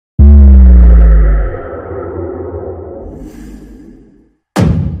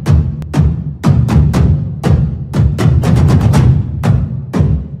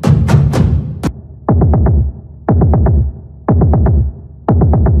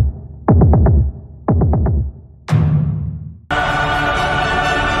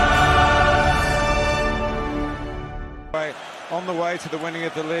on the way to the winning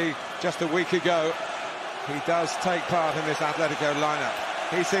of the league just a week ago. He does take part in this Atletico lineup.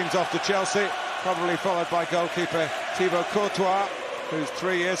 He seems off to Chelsea, probably followed by goalkeeper Thibaut Courtois, who's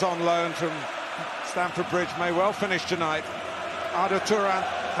 3 years on loan from Stamford Bridge, may well finish tonight. Arda Turan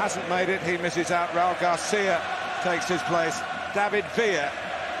hasn't made it, he misses out. Raul Garcia takes his place. David Villa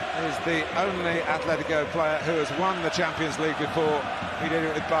is the only Atletico player who has won the Champions League before. He did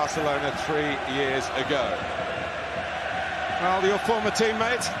it with Barcelona 3 years ago. Well, your former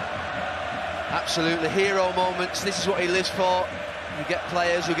teammate? Absolutely, hero moments. This is what he lives for. You get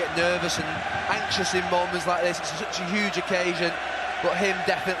players who get nervous and anxious in moments like this. It's such a huge occasion, but him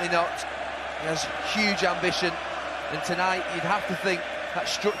definitely not. He has huge ambition, and tonight you'd have to think that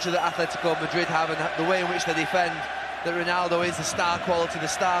structure that Atletico Madrid have and the way in which they defend, that Ronaldo is the star quality, the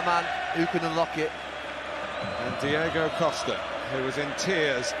star man who can unlock it. And Diego Costa, who was in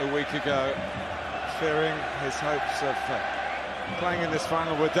tears a week ago, fearing his hopes of playing in this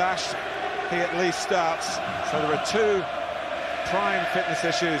final were dashed. He at least starts, so there are two prime fitness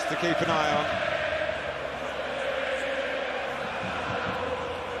issues to keep an eye on.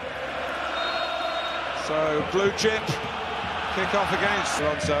 So blue chip, kick off against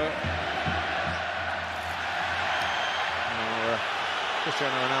Alonso.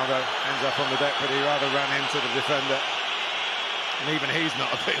 Cristiano Ronaldo ends up on the deck, but he rather ran into the defender, and even he's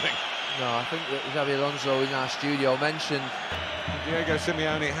not appealing. No, I think that Xabi Alonso in our studio mentioned Diego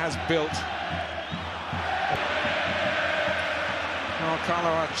Simeone has built. Oh, Carlo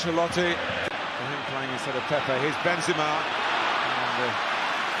Ancelotti, for him playing instead of Pepe. Here's Benzema, and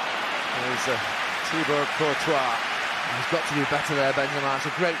there's Thibaut Courtois. He's got to do better there, Benzema. It's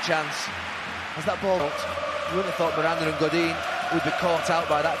a great chance. As that ball, you wouldn't have thought Miranda and Godin would be caught out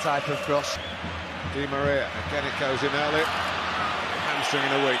by that type of cross. Di Maria, again it goes in early. Hamstring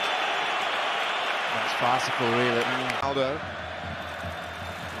in a week. That's farcical, really. Ronaldo.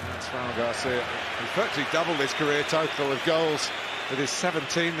 That's Raul Garcia. He's virtually doubled his career total of goals with his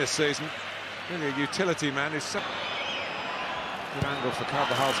 17 this season. Really a utility man. He's good angle for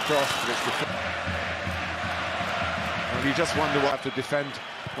Carvajal's cross, but it's well, you just wonder what to defend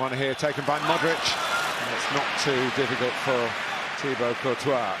one here, taken by Modric. And it's not too difficult for Thibaut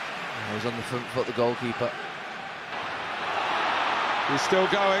Courtois. He's on the front foot, the goalkeeper. He's still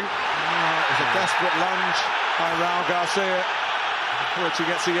going. It was a desperate lunge by Raul Garcia, for which he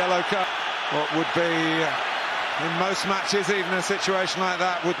gets a yellow card. What would be, in most matches, even a situation like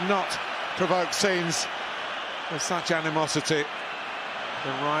that would not provoke scenes of such animosity.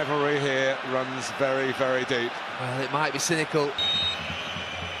 The rivalry here runs very, very deep. Well, it might be cynical.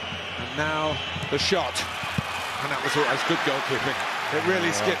 And now the shot. And that was always good goalkeeping. It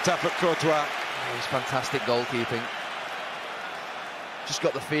really skipped up at Courtois. It was fantastic goalkeeping. Just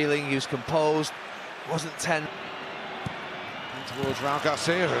got the feeling he was composed. Wasn't 10. Towards Raul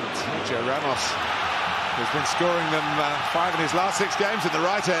Garcia and Sergio Ramos, who's been scoring them 5 in his last 6 games at the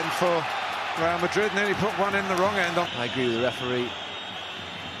right end for Real Madrid. Nearly put one in the wrong end. I agree with the referee.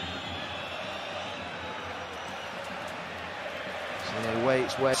 So he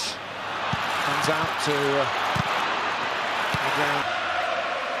waits. Comes out to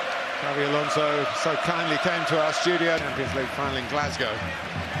Xabi Alonso so kindly came to our studio. Champions League final in Glasgow.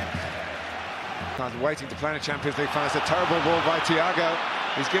 Waiting to play in a Champions League final. It's a terrible ball by Thiago.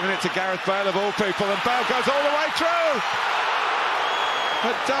 He's given it to Gareth Bale of all people, and Bale goes all the way through,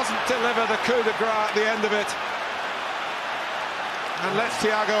 but doesn't deliver the coup de grace at the end of it, and lets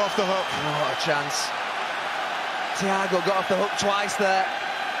Thiago off the hook. Oh, what a chance. Thiago got off the hook twice there.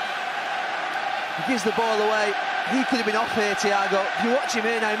 He gives the ball away. He could have been off here, Thiago. If you watch him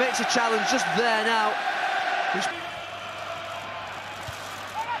here now, he makes a challenge just there now.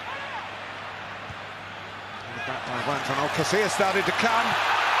 Back by Van Casillas started to come,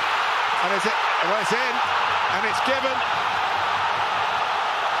 and is it? Well, it's in, and it's given.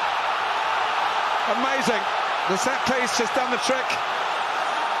 Amazing. The set piece has done the trick,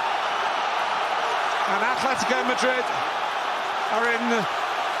 and Atletico Madrid are in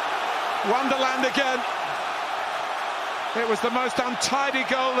Wonderland again. It was the most untidy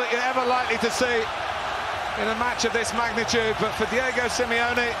goal that you're ever likely to see in a match of this magnitude, but for Diego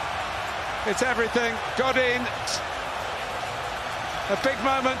Simeone, it's everything. Godin, a big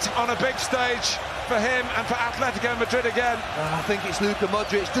moment on a big stage for him and for Atletico Madrid again. I think it's Luka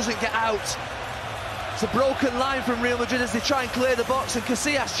Modric, doesn't get out. It's a broken line from Real Madrid as they try and clear the box, and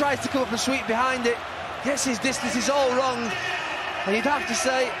Casillas tries to come up and sweep behind it. Gets his distance, is all wrong. And you'd have to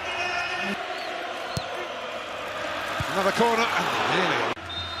say... Another corner. Really?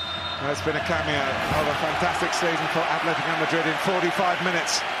 It's been a cameo of a fantastic season for Atletico Madrid in 45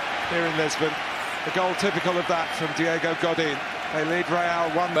 minutes here in Lisbon. The goal typical of that from Diego Godin. They lead Real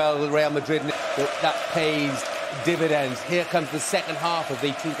 1. Well, Real Madrid, that pays dividends. Here comes the second half of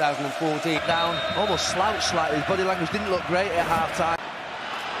the 2014. Down, almost slouched slightly. His body language didn't look great at half-time.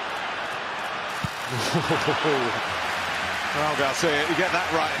 Well, Garcia, you get that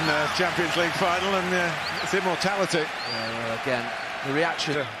right in the Champions League final, and it's immortality. Yeah, well, again, the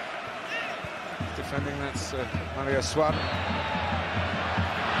reaction. Defending, that's Mario Swan.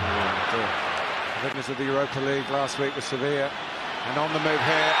 Winners of the Europa League last week with Sevilla. And on the move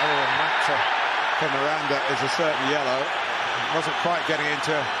here, Mata for Miranda is a certain yellow. Wasn't quite getting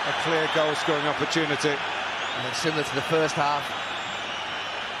into a clear goal-scoring opportunity. And it's similar to the first half.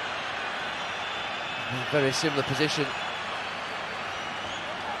 Very similar position.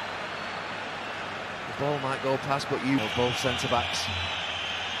 The ball might go past, but both centre-backs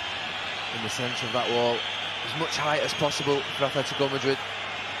in the centre of that wall. As much height as possible for Atletico Madrid.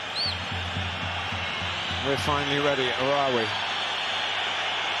 We're finally ready, or are we?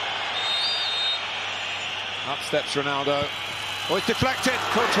 Up steps Ronaldo. Oh, it's deflected.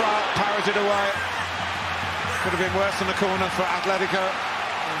 Courtois powers it away. Could have been worse than the corner for Atletico.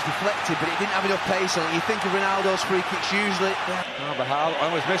 It was deflected, but it didn't have enough pace on it. You think of Ronaldo's free kicks usually. Carvajal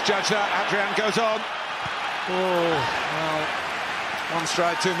almost misjudged that. Adrian goes on. Oh, well, one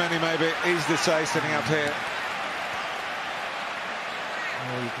strike too many maybe. Easy to say sitting up here.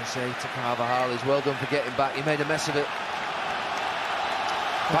 All you can say to Carvajal is well done for getting back. He made a mess of it.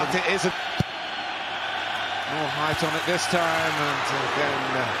 But it isn't. More height on it this time, and again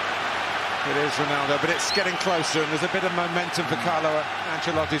it is Ronaldo, but it's getting closer, and there's a bit of momentum for Carlo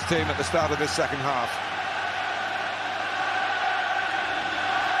Ancelotti's team at the start of this second half.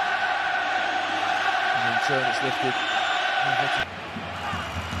 And in turn it's lifted.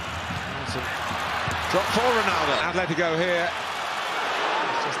 Drop for Ronaldo. Atletico here.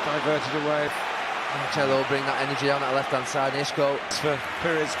 It's just diverted away. Marcelo bring that energy down that left-hand side. Isco. For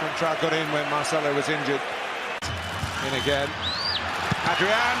Pires, Contral got in when Marcelo was injured. In again.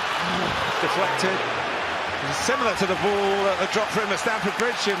 Adrian. Deflected. Similar to the ball that dropped for him at Stamford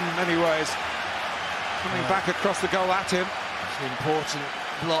Bridge in many ways. Coming back across the goal at him. It's an important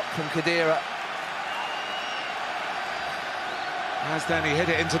block from Khedira. As then he hit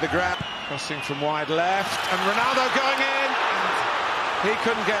it into the ground. Crossing from wide left. And Ronaldo going in. He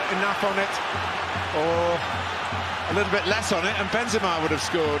couldn't get enough on it. Or a little bit less on it, and Benzema would have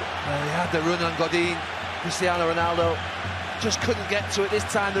scored. Well, he had the run on Godin. Cristiano Ronaldo just couldn't get to it this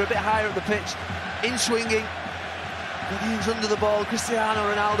time. They're a bit higher up the pitch. In swinging. Godin's under the ball. Cristiano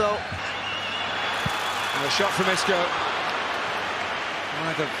Ronaldo. And a shot from Isco.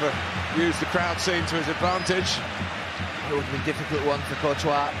 Might have used the crowd scene to his advantage. It would have been a difficult one for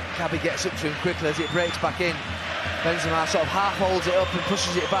Courtois. Gabi gets up to him quickly as it breaks back in. Benzema sort of half holds it up and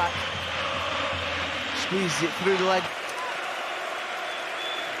pushes it back. Squeezes it through the leg.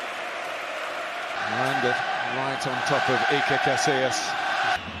 Miranda right on top of Iker Casillas.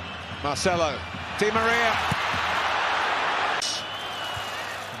 Marcelo, Di Maria.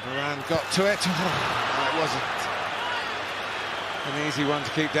 Varane got to it. It wasn't an easy one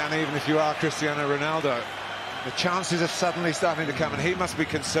to keep down, even if you are Cristiano Ronaldo. The chances are suddenly starting to come, and he must be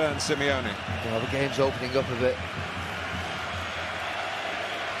concerned, Simeone. Well, the game's opening up a bit.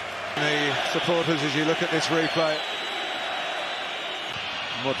 The supporters, as you look at this replay.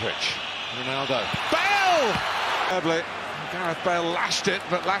 Modric, Ronaldo, Bale! Gareth Bale lashed it,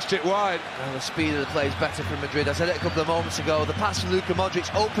 but lashed it wide. Well, the speed of the play is better for Madrid. I said it a couple of moments ago. The pass from Luka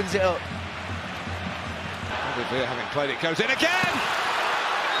Modric opens it up. Obviously, having played it, goes in again!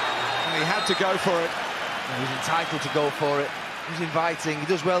 And he had to go for it. He's entitled to go for it. He's inviting. He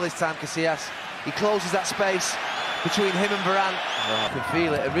does well this time, Casillas. He closes that space between him and Varane. You can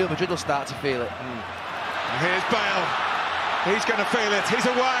feel it, and Real Madrid will start to feel it. And here's Bale. He's going to feel it. He's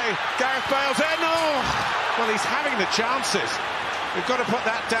away. Gareth Bale's in. Oh! Well, he's having the chances. We've got to put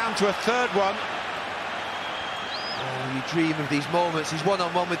that down to a third one. Oh, you dream of these moments. He's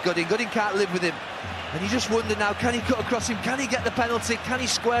one-on-one with Godin. Godin can't live with him. And you just wonder now, can he cut across him? Can he get the penalty? Can he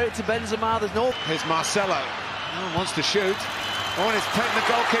square it to Benzema? There's no... Here's Marcelo. No one wants to shoot. Oh, and he's taking the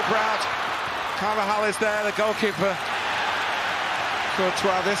goalkeeper out. Carvajal is there, the goalkeeper.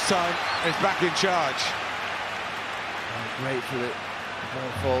 Courtois this time is back in charge. Oh, grateful it. The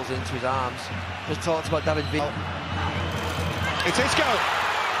ball falls into his arms. Just talked about David Villa. It's Isco.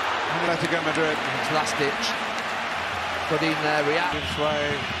 Atletico Madrid. It's last ditch. Godin there, reacts.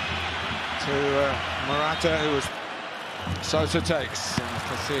 Way to Morata, who was Sosa takes, and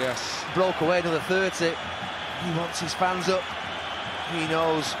Casillas broke away another 30. He wants his fans up. He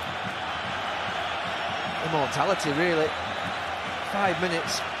knows immortality, really. 5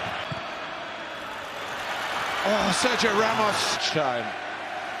 minutes. Oh, Sergio Ramos. Time.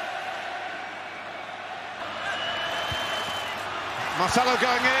 Marcelo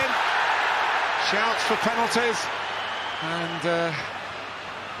going in. Shouts for penalties. And I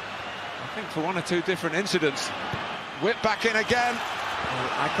think for one or two different incidents. Whip back in again.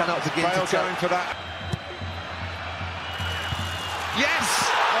 I cannot begin Bale to tell. going for that. Yes!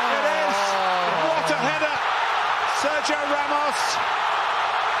 It is! What a header! Sergio Ramos.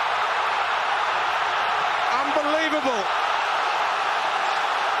 Unbelievable.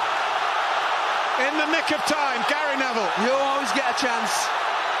 In the nick of time, Gary Neville. You always get a chance,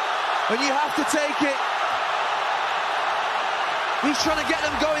 and you have to take it. He's trying to get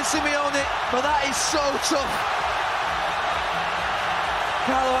them going, Simeone, but that is so tough.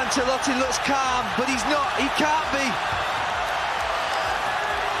 Carlo Ancelotti looks calm, but he's not. He can't be.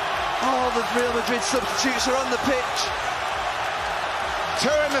 All the Real Madrid substitutes are on the pitch. 2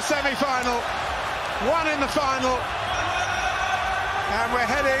 in the semi-final, 1 in the final, and we're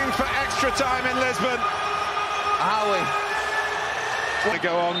heading for extra time in Lisbon. Are we? Want to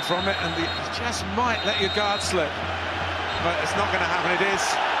go on from it, and you just might let your guard slip, but it's not going to happen. It is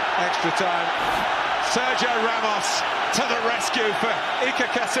extra time. Sergio Ramos to the rescue for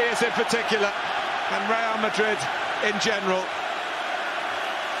Iker Casillas in particular, and Real Madrid in general.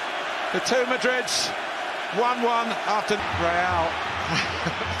 The two Madrids, 1-1 after Real.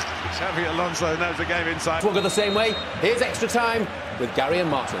 Xavi Alonso knows the game inside. We'll go the same way. Here's extra time with Gary and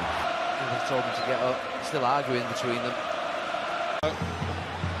Martin. They've told them to get up. Still arguing between them.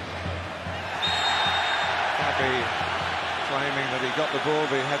 Xavi claiming that he got the ball,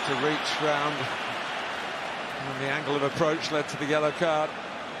 but he had to reach round. And the angle of approach led to the yellow card.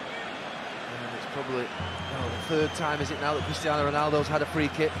 And it's probably the third time, is it now, that Cristiano Ronaldo's had a free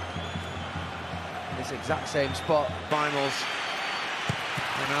kick in this exact same spot. Finals.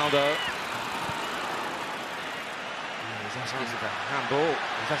 Ronaldo. He's asking for the handball.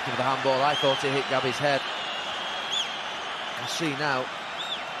 He's asking for the handball. I thought it hit Gabi's head. We'll see now.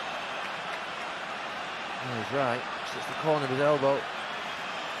 Oh, he's right. It's the corner of his elbow.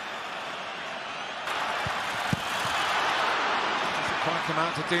 Doesn't quite come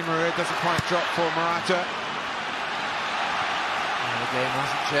out to Di Maria. Doesn't quite drop for Morata. The game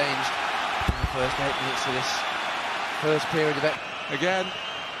hasn't changed in the first 8 minutes of this first period of it. Again.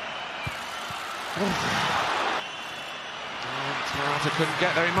 Morata couldn't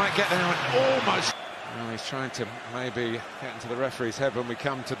get there. He might get there almost. Well, he's trying to maybe get into the referee's head when we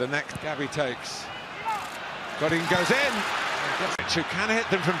come to the next. Gabi takes. Godin goes in. Who can hit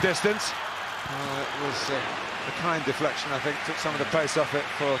them from distance. It was a kind deflection, I think. Took some of the pace off it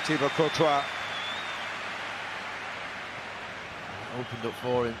for Thibaut Courtois. Opened up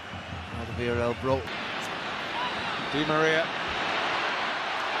for him. Now the VRL broke. Di Maria.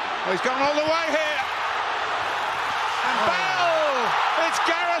 Oh, he's gone all the way here. And Bale! It's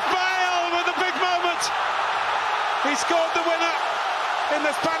Gareth Bale with a big moment. He scored the winner in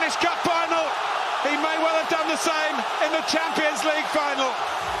the Spanish Cup final. He may well have done the same in the Champions League final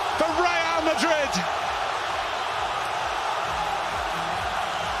for Real Madrid.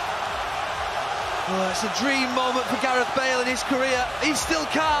 Oh, it's a dream moment for Gareth Bale in his career. He's still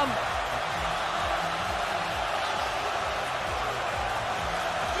calm.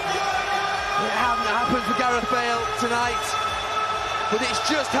 It hadn't happened for Gareth Bale tonight, but it's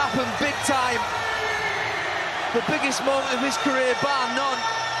just happened big time. The biggest moment of his career, bar none.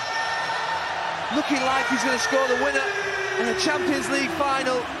 Looking like he's going to score the winner in a Champions League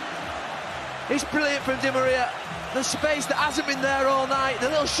final. It's brilliant from Di Maria. The space that hasn't been there all night, the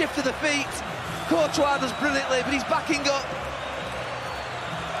little shift of the feet. Courtois does brilliantly, but he's backing up.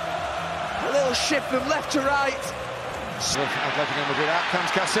 A little shift from left to right. Atletico Madrid, out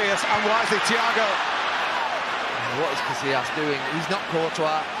comes Casillas, unwisely Thiago. What is Casillas doing? He's not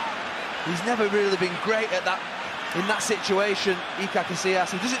Courtois. He's never really been great at that, in that situation, Iker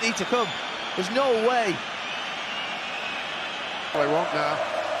Casillas. He doesn't need to come. There's no way. They want now.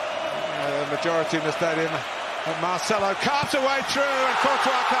 The majority in the stadium. And Marcelo carves away through, and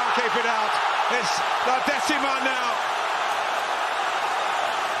Courtois can't keep it out. It's La Decima now.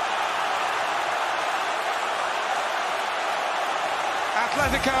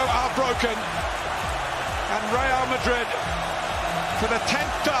 Atletico are broken, and Real Madrid, for the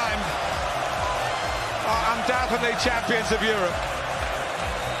 10th time, are undoubtedly champions of Europe.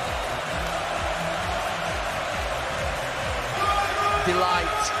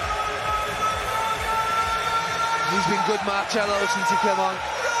 Delight. He's been good, Marcelo, since he came on.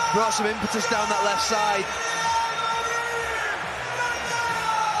 Brought some impetus down that left side.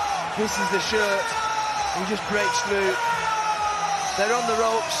 This is the shirt. He just breaks through. They're on the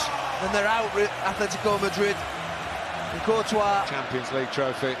ropes. and they're out, Atletico Madrid. And Courtois. Champions League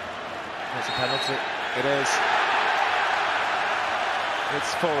trophy. That's a penalty. It is.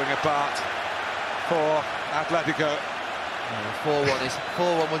 It's falling apart for Atletico.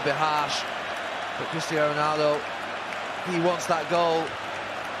 4-1 would be harsh, but Cristiano Ronaldo, he wants that goal.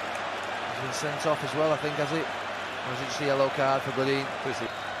 He's been sent off as well, I think, has he? Or is it just a yellow card for Godin?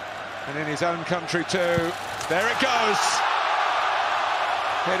 And in his own country too. There it goes.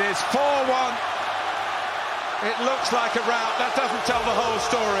 It is 4-1. It looks like a rout. That doesn't tell the whole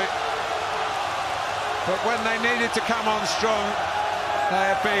story. But when they needed to come on strong, they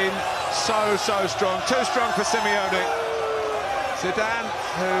have been so strong. Too strong for Simeone. Zidane,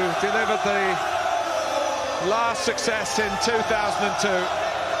 who delivered the last success in 2002,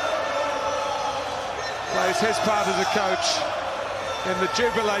 plays his part as a coach in the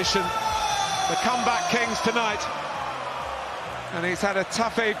jubilation. The comeback kings tonight. And he's had a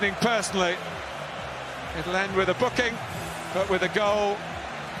tough evening personally. It'll end with a booking, but with a goal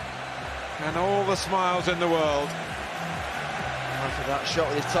and all the smiles in the world. After that shot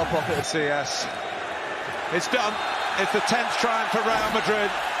with his top off it. CS. It's done. It's the 10th triumph for Real Madrid.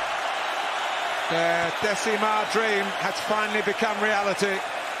 Their Decima dream has finally become reality.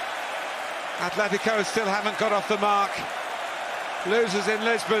 Atletico still haven't got off the mark. Losers in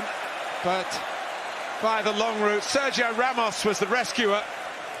Lisbon, but by the long route. Sergio Ramos was the rescuer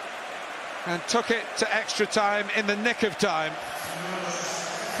and took it to extra time in the nick of time.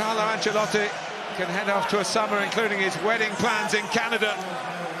 Carlo Ancelotti can head off to a summer, including his wedding plans in Canada,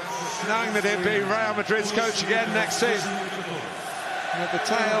 knowing that he'll be Real Madrid's coach again next season. And at the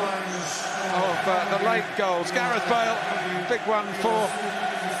tail of the late goals, Gareth Bale, big one for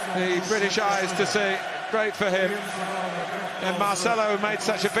the British eyes to see. Great for him. And Marcelo made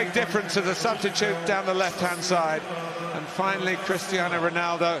such a big difference as a substitute down the left-hand side. And finally, Cristiano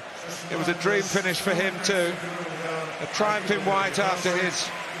Ronaldo. It was a dream finish for him too. A triumph in white after his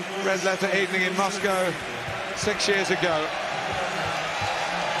red letter evening in Moscow 6 years ago.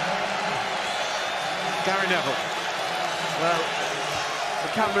 Gary Neville. Well, the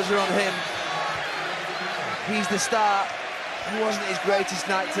cameras are on him. He's the star. It wasn't his greatest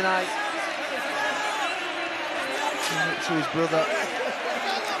night tonight. To his brother.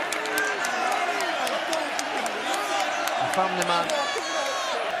 A family man.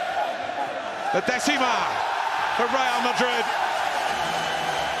 The Decima for Real Madrid.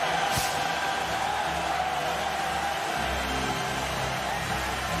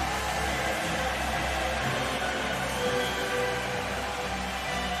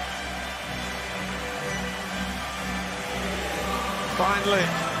 Finally,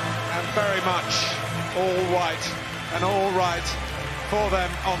 and very much all white and all right for them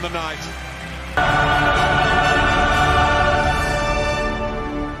on the night.